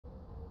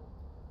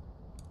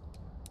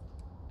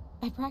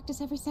I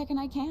practice every second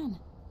I can.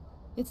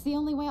 It's the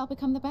only way I'll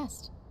become the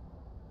best.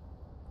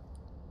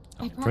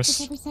 I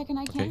practice every second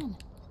I can.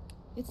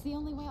 It's the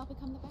only way I'll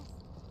become the best.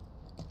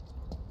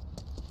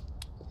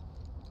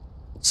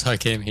 So I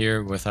came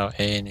here without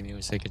any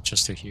music,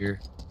 just to hear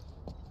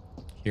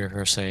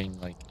her saying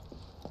like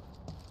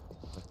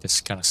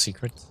this kind of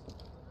secret.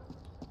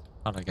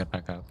 How do I get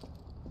back out?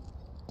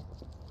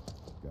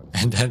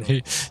 And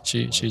then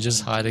she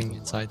just hiding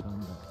inside.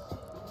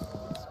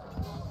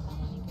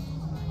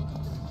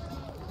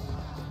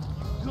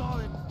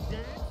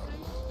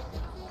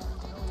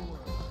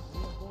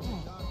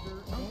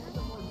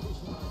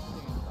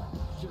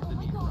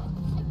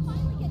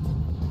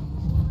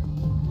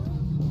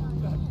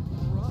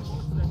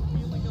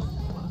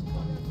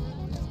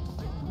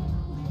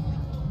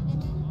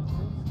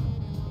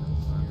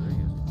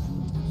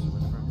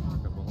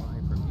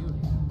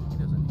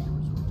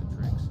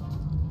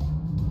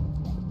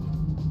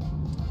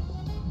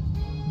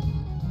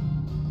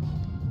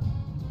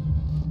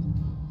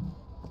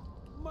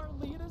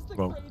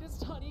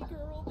 Greatest honey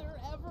girl there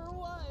ever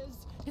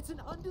was. It's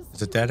an undisputed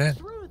Is it dead end?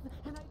 truth,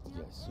 and I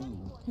Yes,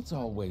 it's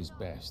always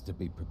best to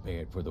be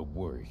prepared for the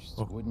worst.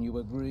 Wouldn't you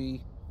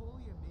agree?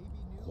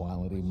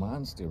 Quality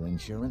monster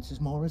insurance is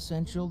more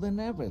essential than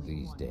ever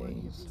these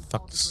days.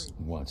 Fucks.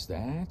 What's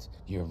that?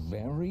 You're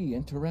very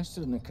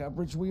interested in the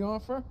coverage we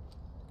offer?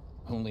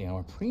 Only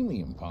our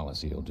premium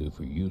policy will do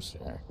for you,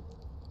 sir.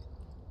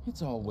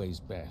 It's always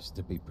best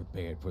to be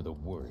prepared for the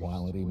worst.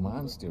 Quality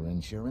monster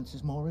insurance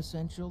is more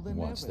essential than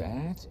ever. What's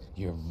that?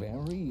 You're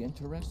very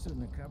interested in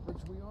the coverage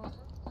we offer?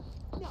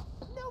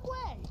 No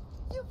way!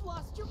 You've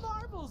lost your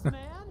marbles,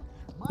 man.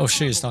 Oh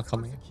shit, it's not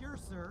coming. Secure,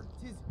 sir.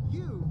 'Tis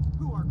you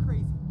who are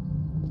crazy.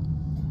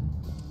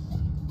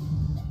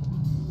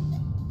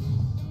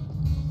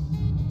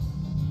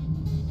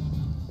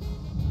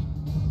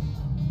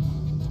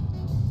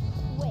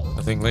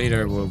 I think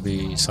later will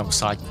be some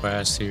side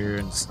quests here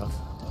and stuff.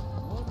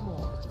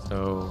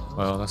 So,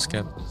 well, let's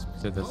get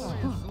to this.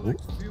 Ooh.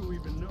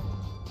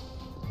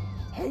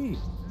 Hey,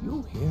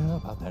 you hear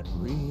about that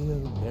real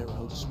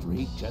narrow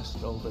street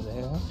just over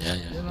there? Yeah,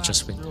 You're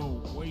just not been.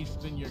 still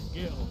wasting your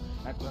gill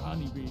at the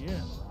Honeybee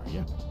Inn, are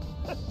you?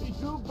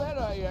 You bet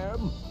I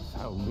am.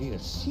 Found me a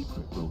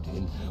secret route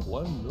in,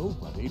 one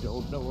nobody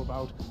don't know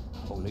about.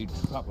 Only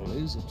trouble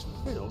is it's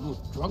filled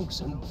with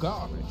drunks and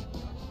garbage.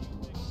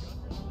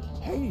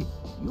 Hey,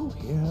 you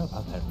hear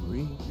about that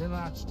real... You're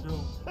not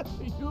still...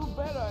 You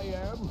bet I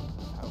am.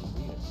 Found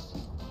me a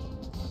secret.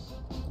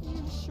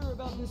 You sure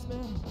about this,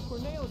 man?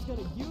 Corneo's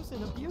gonna use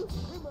and abuse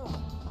him.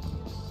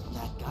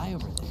 That guy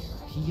over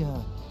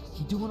there,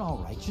 he doing all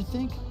right, you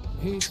think?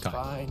 He's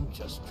fine,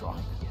 just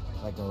drunk.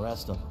 Like the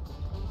rest of them.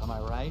 Am I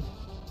right?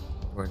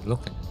 We're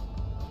looking.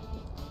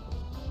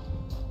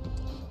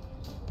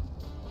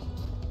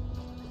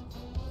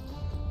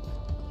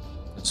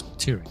 That's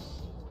material.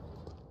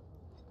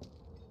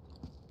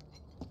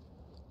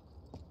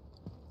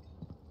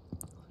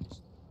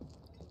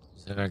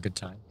 Is that a good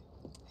time?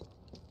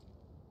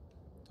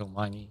 Don't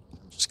mind me.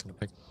 I'm just gonna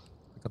pick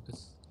up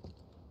this.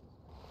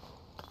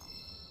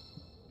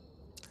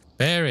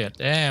 Bury it.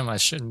 Damn, I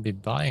shouldn't be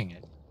buying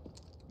it.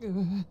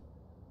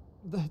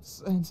 That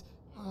sense.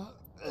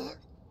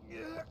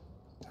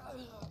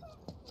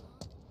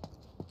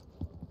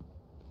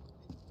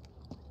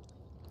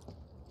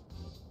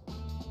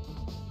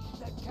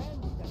 That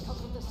candy that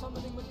comes with the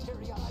summoning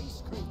materia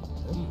ice cream.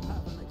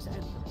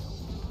 Alexander.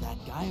 That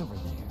guy over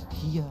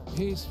there,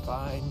 He's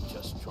fine,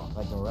 just drunk.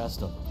 like the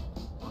rest of them.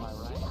 Am I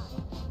right?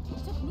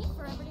 It took me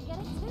forever to get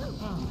it too.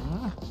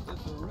 At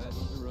the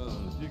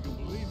restaurant, you can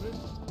believe it.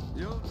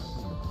 Yep.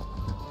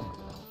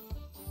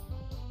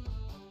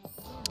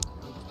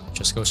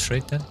 Just go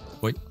straight then?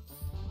 Wait.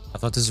 I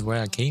thought this is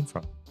where I came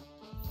from.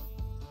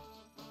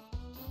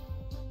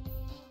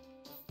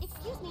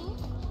 Excuse me.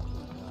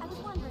 I was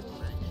wondering.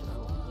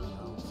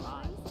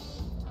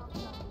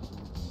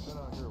 Been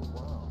out here a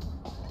while.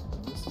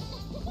 There's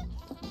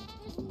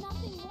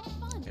nothing more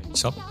fun Okay, than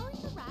so- scouring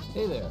the racks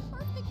Hey for the there.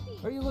 perfect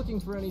piece. Are you looking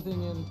for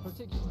anything in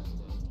particular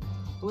today?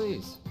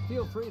 Please,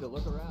 feel free to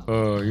look around.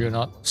 Oh, you're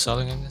not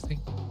selling anything?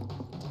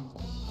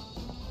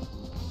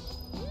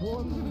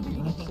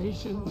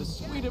 Relaxation, the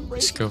sweet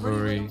embrace.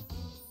 Discovery.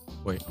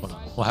 Wait, hold on.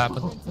 What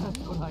happened? That's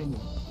what I need.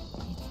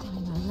 It's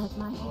time I let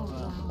my hair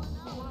down.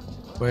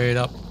 Wait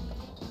up.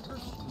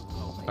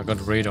 I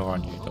got radar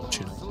on you, don't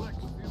you know?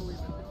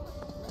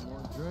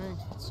 More drink.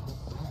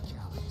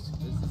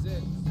 This is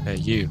it. Hey,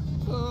 you.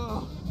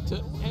 Oh,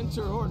 to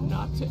enter or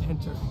not to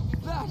enter.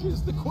 That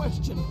is the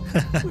question.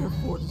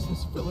 Wherefore does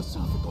this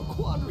philosophical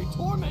quandary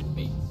torment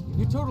me?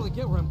 You totally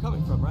get where I'm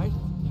coming from, right?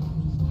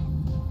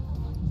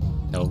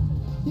 No.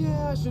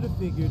 Yeah, I should have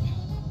figured.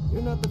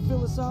 You're not the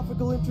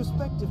philosophical,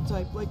 introspective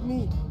type like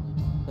me.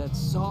 That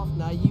soft,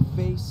 naive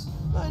face.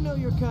 I know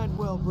your kind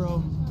well,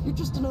 bro. You're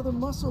just another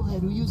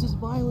musclehead who uses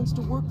violence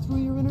to work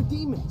through your inner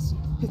demons.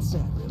 It's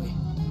sad, really.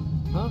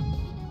 Huh?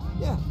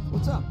 Yeah,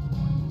 what's up?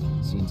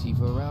 Seen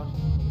Tifa around?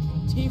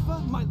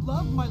 Tifa? My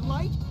love? My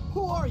light?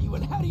 Who are you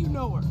and how do you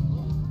know her?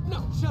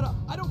 No, shut up.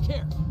 I don't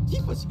care.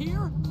 Tifa's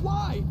here?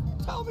 Why?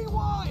 Tell me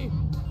why.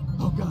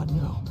 Oh God,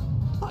 no.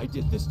 I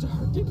did this to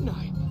her, didn't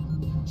I?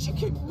 She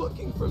came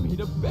looking for me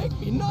to beg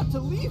me not to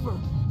leave her.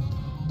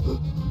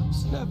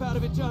 Snap out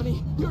of it,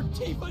 Johnny. Your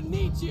Tifa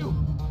needs you.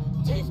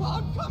 Tifa,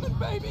 I'm coming,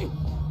 baby.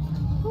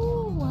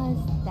 Who was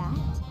that?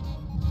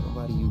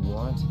 Somebody you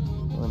want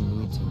or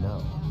need to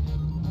know.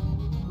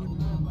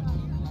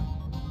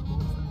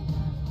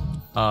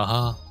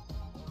 Uh-huh.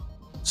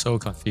 So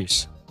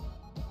confused.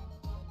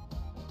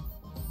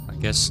 I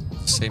guess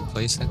same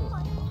place then?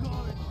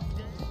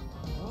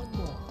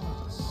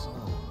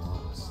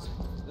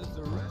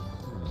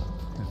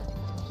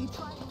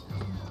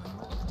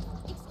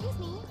 Excuse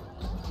me.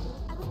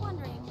 I was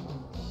wondering,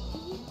 do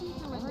you do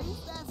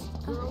deliveries?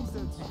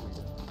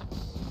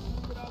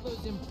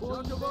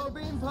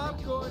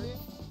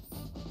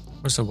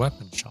 Where's the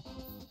weapon shop?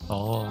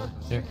 Oh, over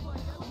there.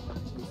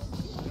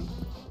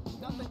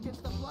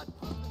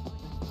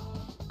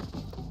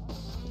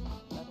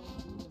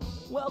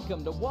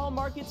 Welcome to Wall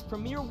Market's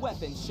premier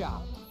weapon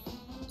shop.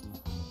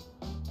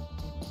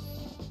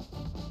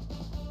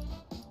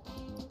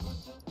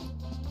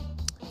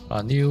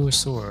 A new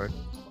sword.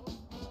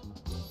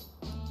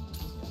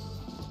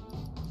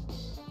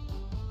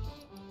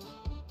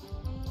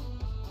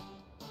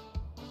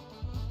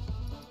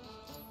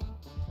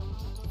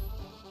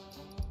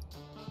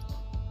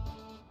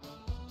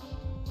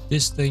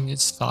 This thing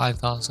is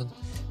 5,000.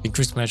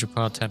 Increased magic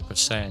power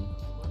 10%.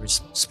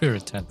 Increased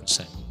spirit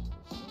 10%.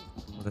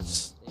 What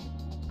is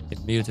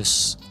immune to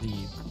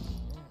sleep?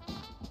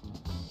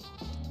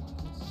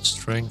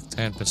 Strength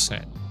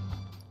 10%.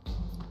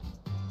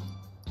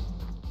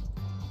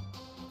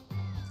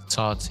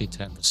 Vitality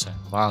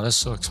 10%. Wow, that's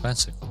so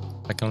expensive.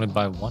 I can only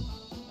buy one.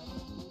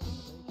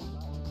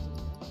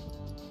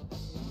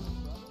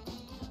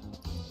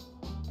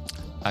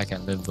 I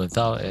can live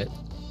without it.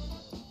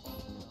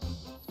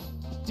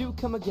 Do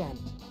come again.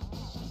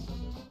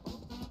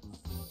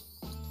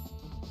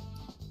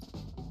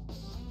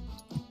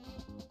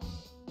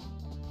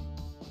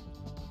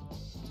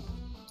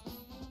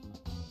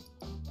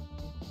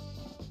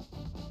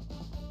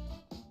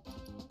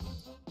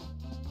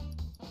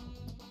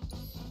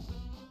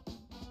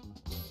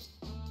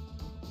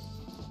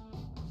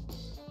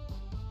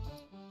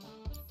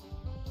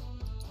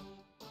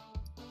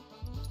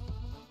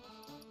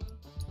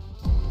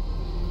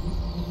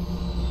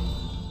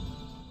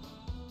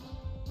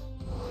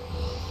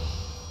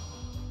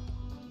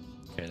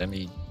 Okay, let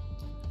me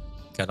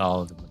get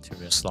all of the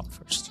material slot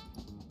first.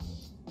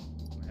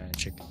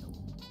 Magic.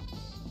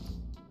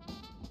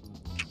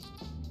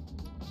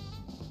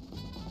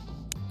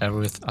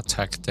 Every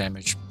attack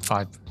damage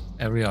 5.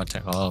 Every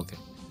attack. Oh, okay.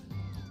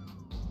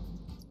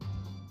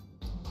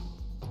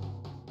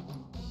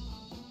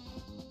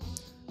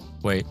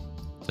 Wait,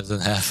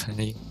 doesn't have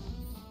any.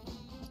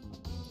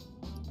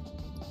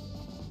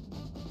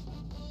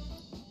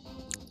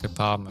 The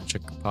power,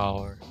 magic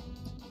power.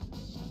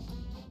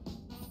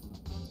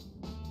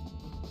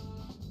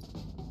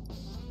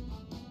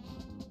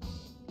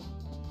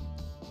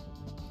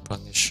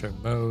 Punisher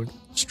mode,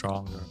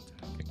 stronger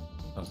attacking.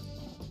 Oh.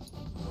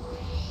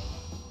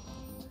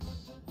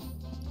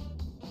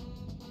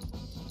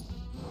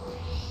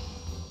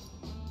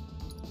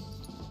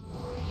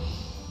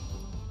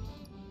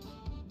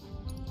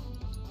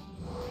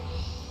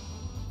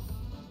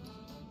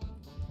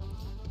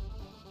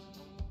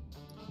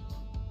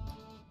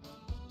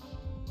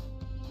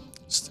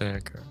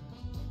 Stagger.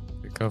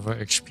 Recover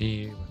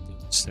HP when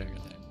dealing stagger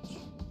damage.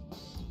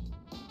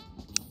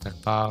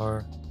 Attack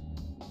power.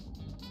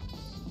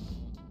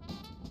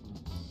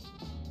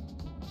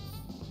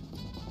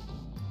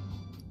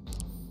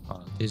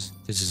 Oh, this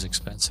is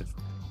expensive.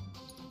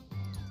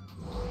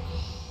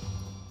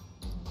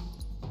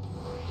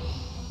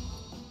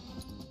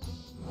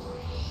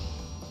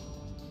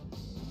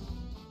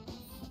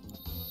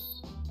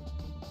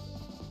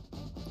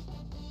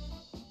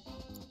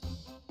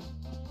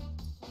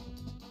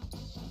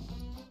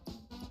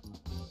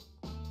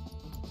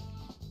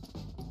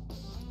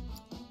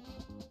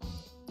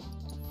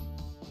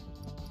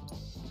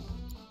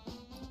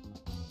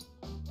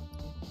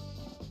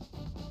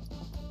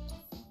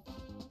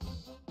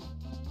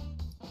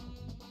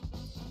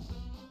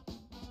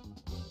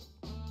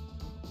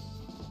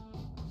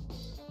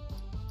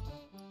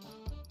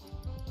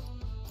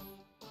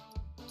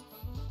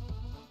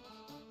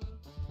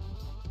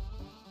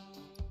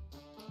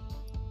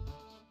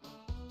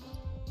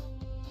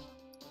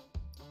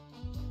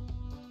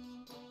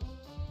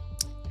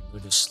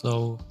 With a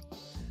slow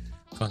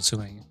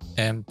consuming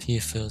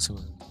MP fills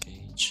with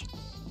gauge.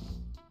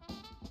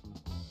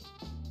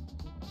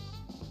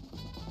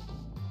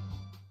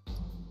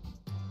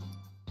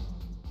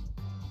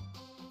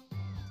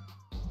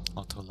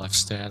 Auto life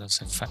status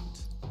effect.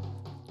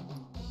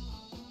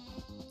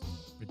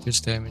 Reduce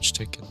damage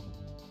taken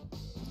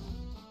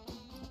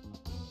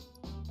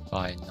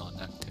by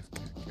non-active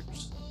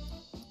characters.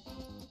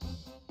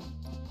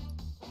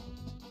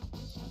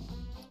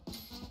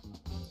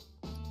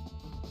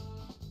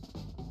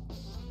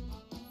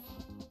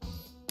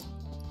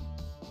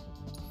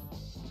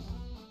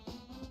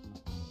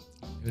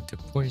 With the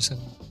poison.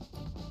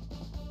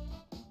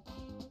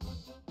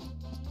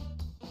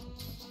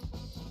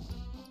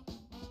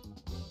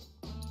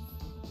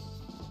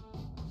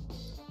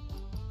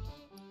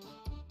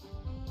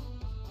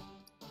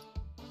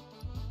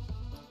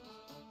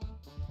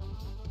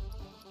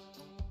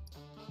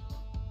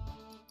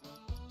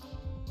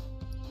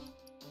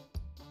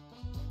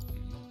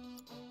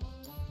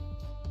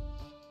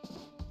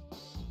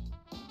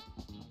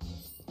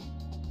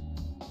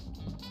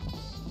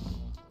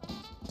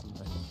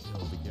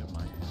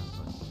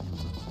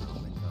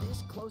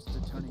 Close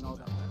to turning all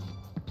that.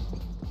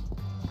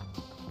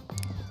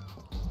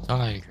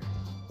 Tiger.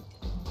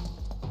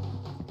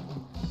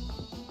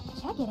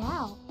 Check it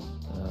out.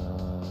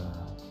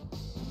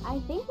 I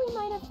think we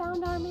might have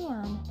found our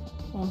man.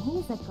 And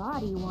he's a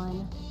gaudy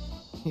one.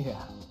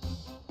 Yeah.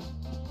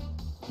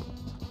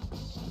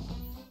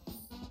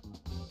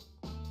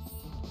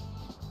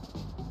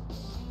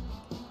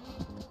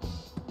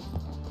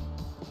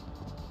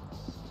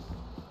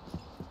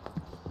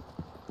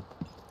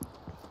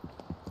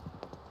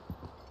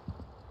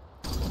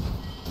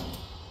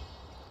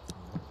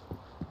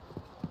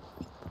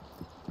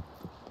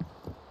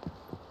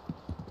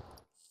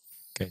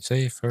 Okay,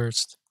 save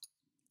first.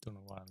 Don't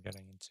know what I'm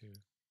getting into.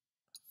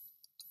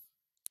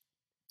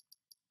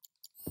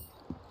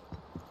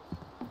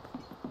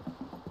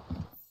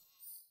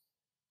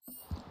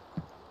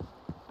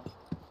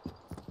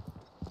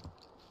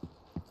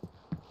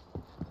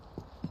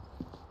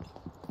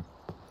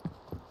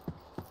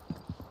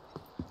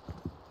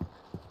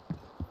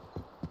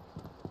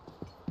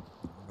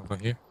 Over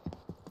here.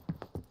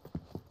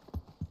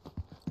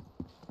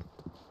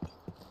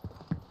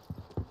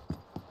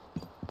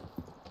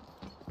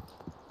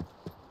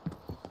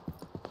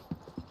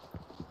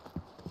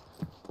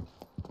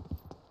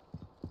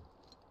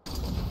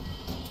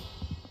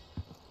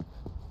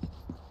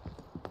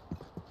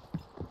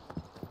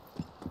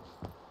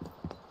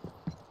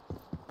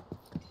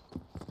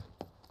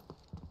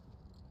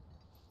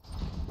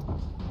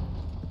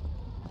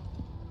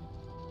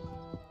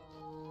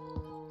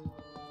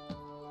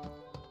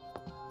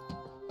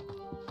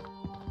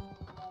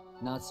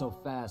 Not so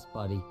fast,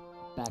 buddy.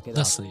 Back it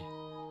Leslie.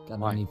 up. Got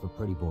no Why? need for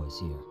pretty boys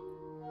here.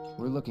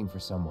 We're looking for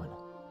someone.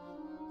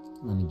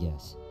 Let me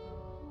guess.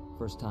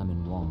 First time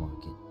in Wall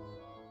Market.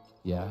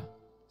 Yeah?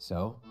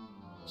 So?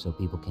 So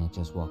people can't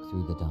just walk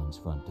through the Don's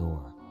front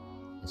door.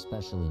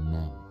 Especially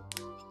men.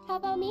 How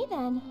about me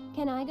then?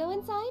 Can I go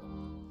inside?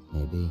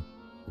 Maybe,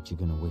 but you're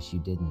gonna wish you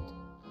didn't.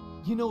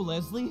 You know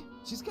Leslie?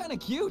 She's kinda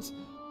cute.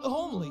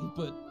 Homely,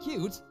 but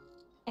cute.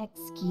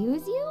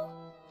 Excuse you?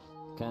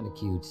 Kinda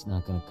cute's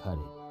not gonna cut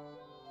it.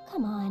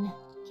 Come on.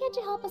 Can't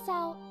you help us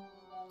out?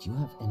 Do you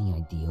have any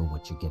idea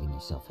what you're getting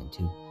yourself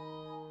into?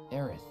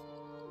 Aerith.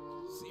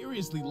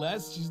 Seriously,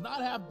 Les, she's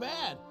not half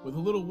bad. With a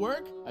little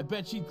work, I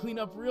bet she'd clean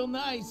up real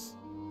nice.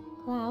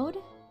 Cloud,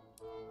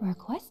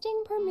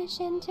 requesting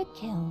permission to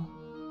kill.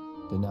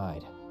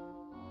 Denied.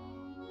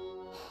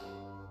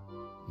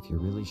 If you're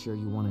really sure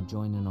you want to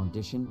join an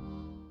audition,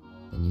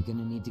 then you're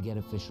gonna need to get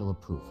official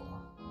approval.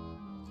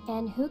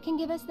 And who can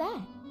give us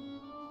that?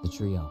 The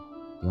trio.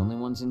 The only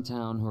ones in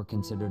town who are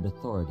considered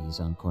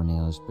authorities on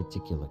Corneo's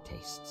particular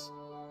tastes.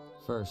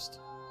 First,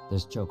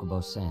 there's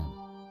Chocobo Sam.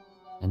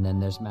 And then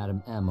there's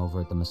Madam M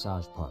over at the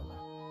massage parlor.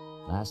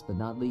 Last but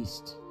not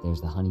least,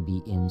 there's the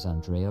Honeybee Inn's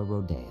Andrea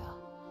Rodea.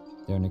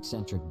 They're an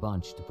eccentric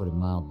bunch, to put it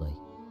mildly.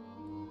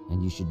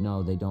 And you should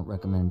know they don't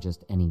recommend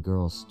just any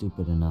girl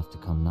stupid enough to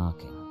come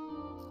knocking.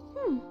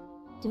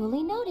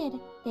 Duly noted.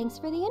 Thanks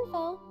for the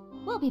info.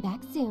 We'll be back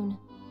soon.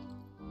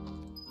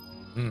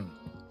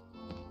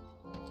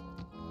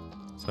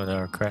 So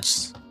there are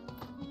crests.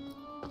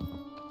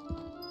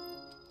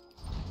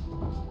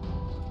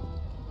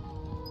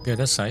 Okay,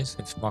 that's nice.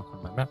 It's marked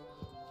on my map.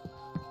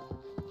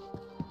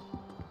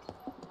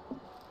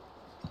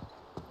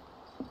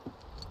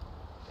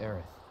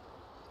 Aerith.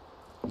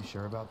 You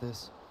sure about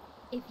this?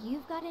 If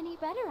you've got any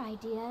better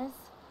ideas.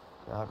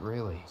 Not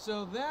really.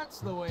 So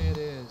that's the way it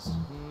is.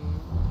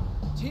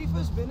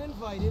 Tifa's been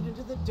invited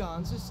into the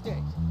Don's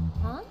estate.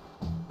 Huh?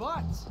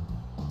 But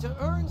to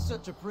earn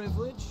such a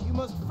privilege, you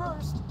must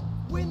first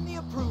win the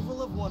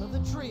approval of one of the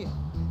trio.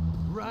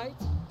 Right?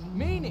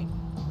 Meaning,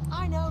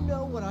 I now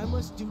know what I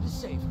must do to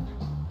save her.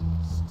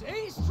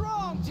 Stay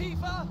strong,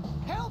 Tifa!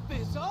 Help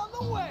is on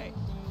the way!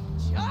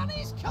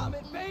 Johnny's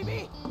coming,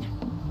 baby!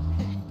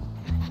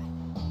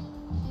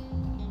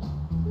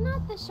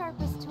 Not the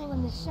sharpest tool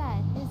in the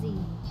shed, is he?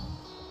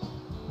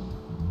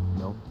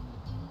 Nope.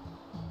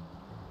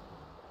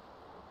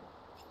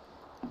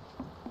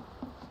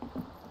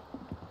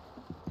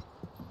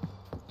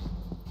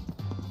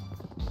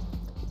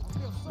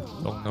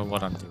 Don't know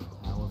what I'm doing.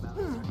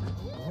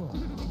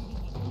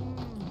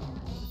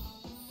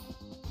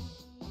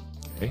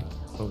 Okay,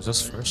 close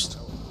us first.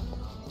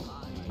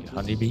 The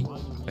honeybee.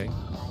 Okay.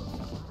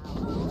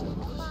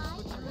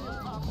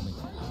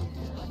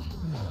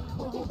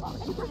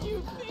 What were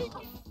you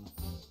thinking?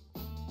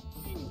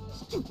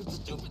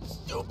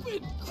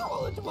 Stupid!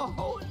 Crawl into a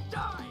hole and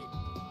die!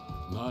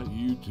 Not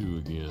you two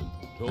again.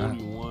 Told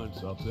you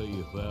once, I'll tell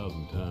you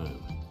 1,000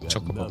 times. Got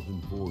Chocobo.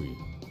 nothing for you.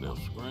 Now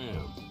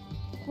scram.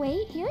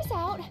 Wait, here's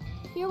out.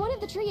 You're one of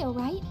the trio,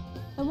 right?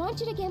 I want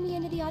you to get me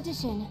into the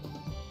audition.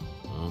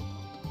 Huh?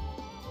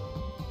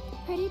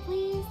 Pretty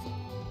please?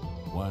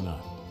 Why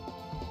not?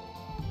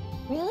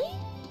 Really?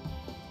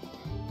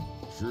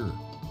 Sure.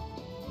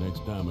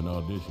 Next time an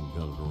audition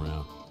comes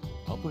around,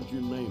 I'll put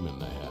your name in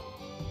the hat.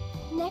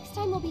 Next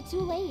time will be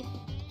too late.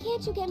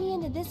 Can't you get me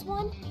into this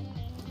one?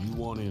 You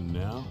want in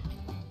now?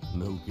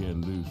 No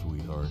can do,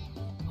 sweetheart.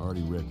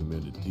 Already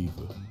recommended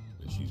Tifa,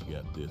 and she's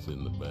got this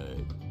in the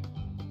bag.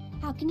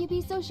 How can you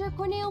be so sure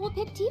Corneo will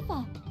pick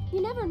Tifa?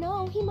 You never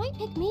know, he might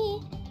pick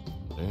me.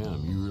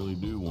 Damn, you really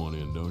do want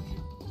in, don't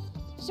you?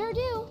 Sure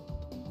do.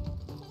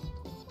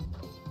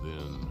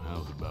 Then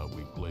how's about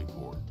we play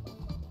for it?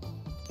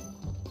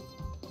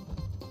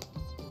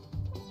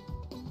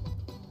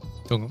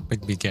 Don't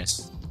make me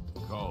guess.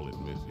 Call it,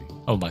 Missy.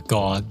 Oh my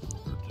god.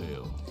 Or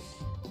tails.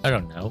 I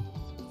don't know.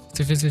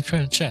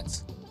 50-50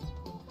 chance.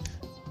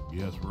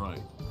 Yes,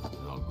 right.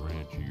 And I'll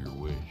grant you your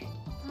wish.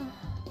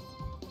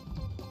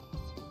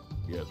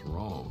 Guess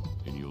wrong,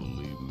 and you'll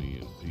leave me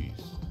in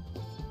peace.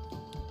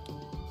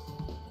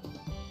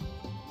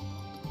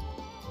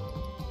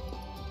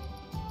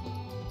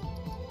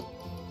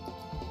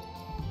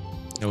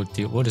 No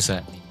deal. What does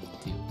that mean? No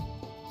deal.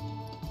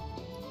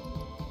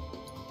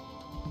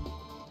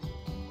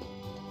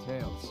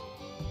 Tails.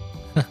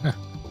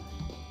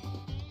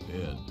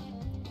 Ed,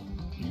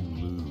 you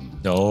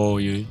lose. No,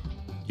 you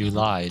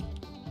lied.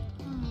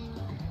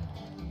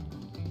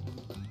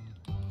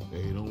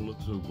 Hey, don't look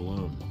so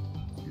glum.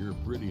 You're a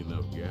pretty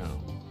enough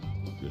gal.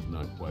 Just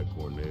not quite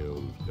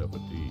Corneo's cup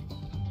of tea.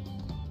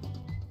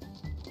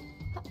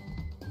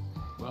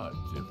 But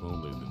if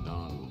only the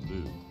Don will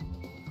do,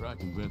 try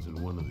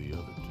convincing one of the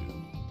other two.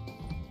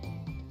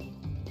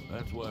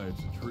 That's why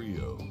it's a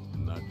trio,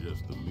 not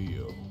just the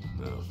Mio.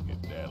 Now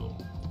skedaddle.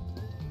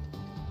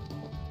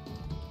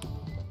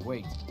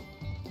 Wait.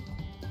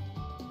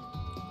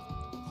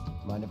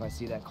 Mind if I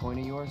see that coin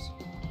of yours?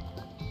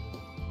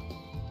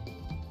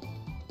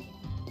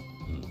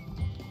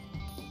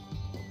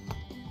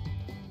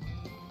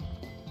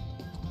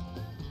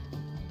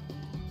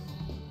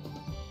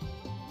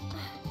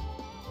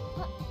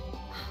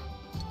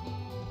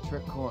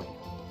 Trick coin.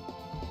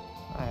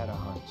 I had a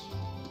hunch.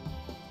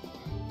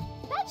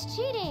 That's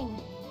cheating!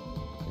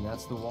 And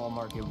that's the wall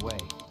market way.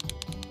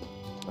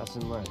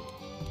 Lesson learned.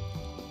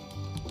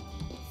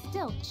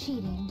 Still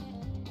cheating.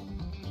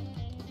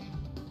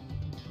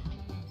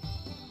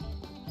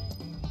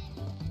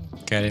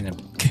 Get in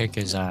and kick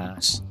his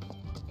ass.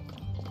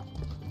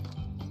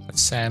 But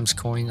Sam's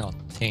coin or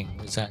thing?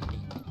 What does that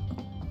mean?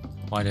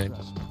 Why do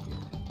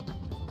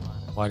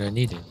I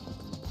need it?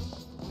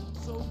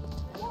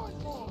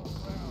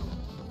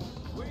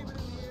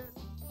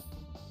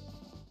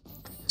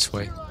 This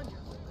way. I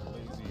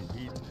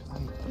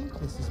think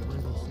this is where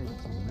they said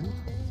to move.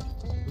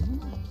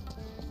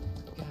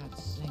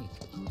 God's sake,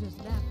 who does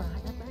that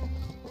behind the back?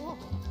 Oh,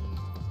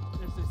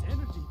 there's this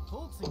energy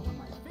pulsing from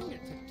my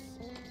fingertips.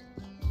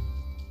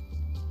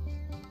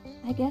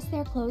 I guess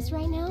they're closed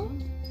right now?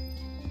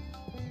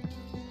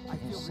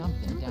 There's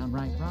something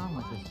downright wrong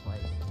with this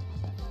place.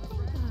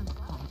 I'm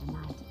called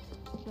tonight.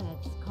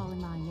 Bed's calling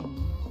my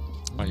name.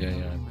 Oh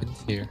yeah, I've been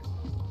here.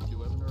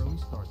 You have an early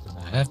start I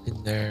tonight. have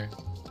been there.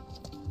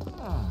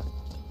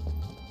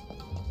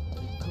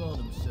 They call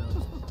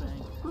themselves the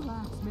bank.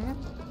 Relax, man.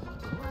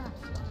 Relax.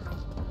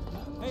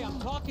 Hey, I'm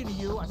talking to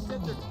you. I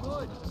said they're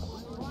good.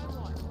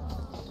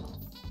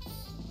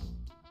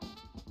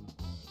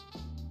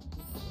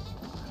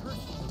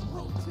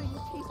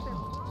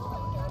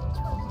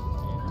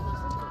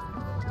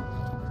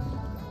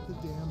 The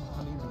damn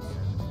honey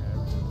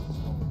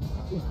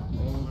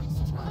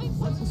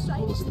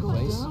Is the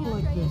place?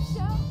 Like this.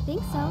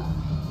 Think so.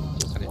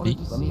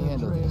 Let me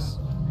handle this.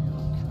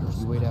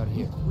 You wait out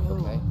here,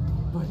 okay?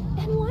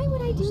 And why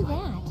would I do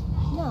that?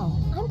 No,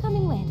 I'm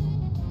coming with.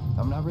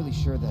 I'm not really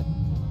sure that...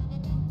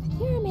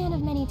 You're a man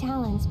of many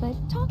talents, but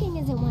talking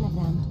isn't one of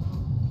them.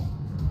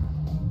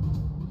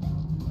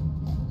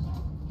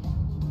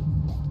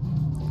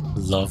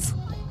 Love.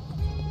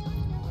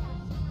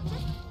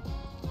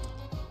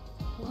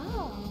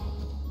 Wow.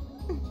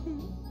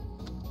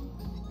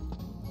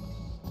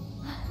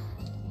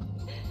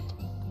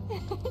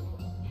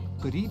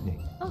 Good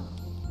evening. Oh.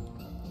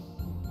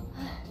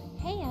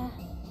 Hey,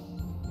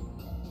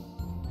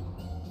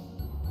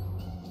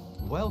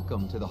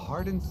 Welcome to the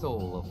heart and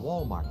soul of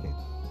Wall Market,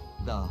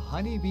 the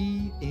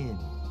Honeybee Inn.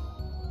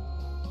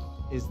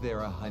 Is there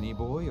a honey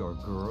boy or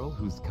girl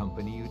whose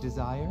company you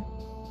desire?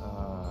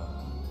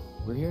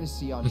 We're here to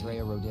see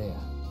Andrea Rodea.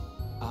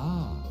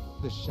 Ah,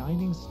 the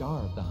shining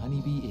star of the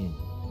Honeybee Inn.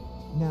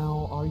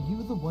 Now, are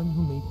you the one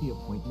who made the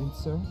appointment,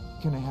 sir?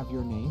 Can I have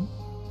your name?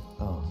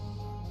 Oh,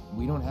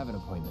 we don't have an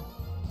appointment.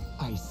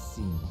 I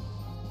see.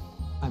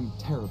 I'm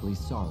terribly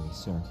sorry,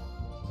 sir.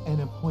 An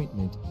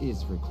appointment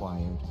is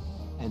required,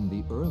 and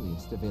the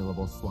earliest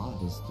available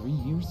slot is 3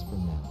 years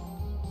from now.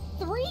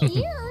 3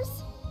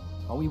 years?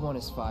 All we want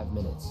is 5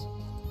 minutes.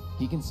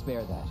 He can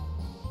spare that.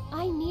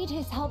 I need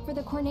his help for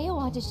the Corneo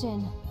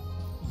audition.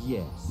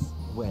 Yes.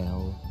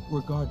 Well,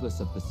 regardless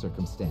of the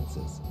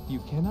circumstances, you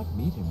cannot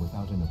meet him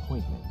without an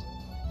appointment.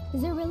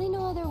 Is there really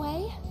no other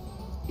way?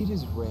 It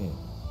is rare,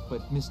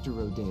 but Mr.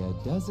 Rodea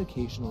does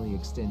occasionally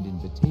extend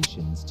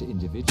invitations to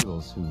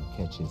individuals who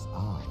catch his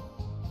eye.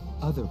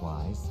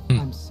 Otherwise,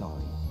 I'm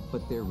sorry,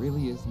 but there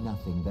really is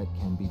nothing that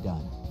can be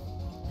done.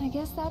 I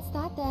guess that's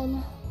that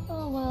then.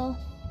 Oh well,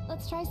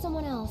 let's try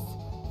someone else.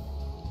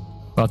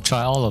 Well,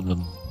 try all of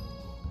them.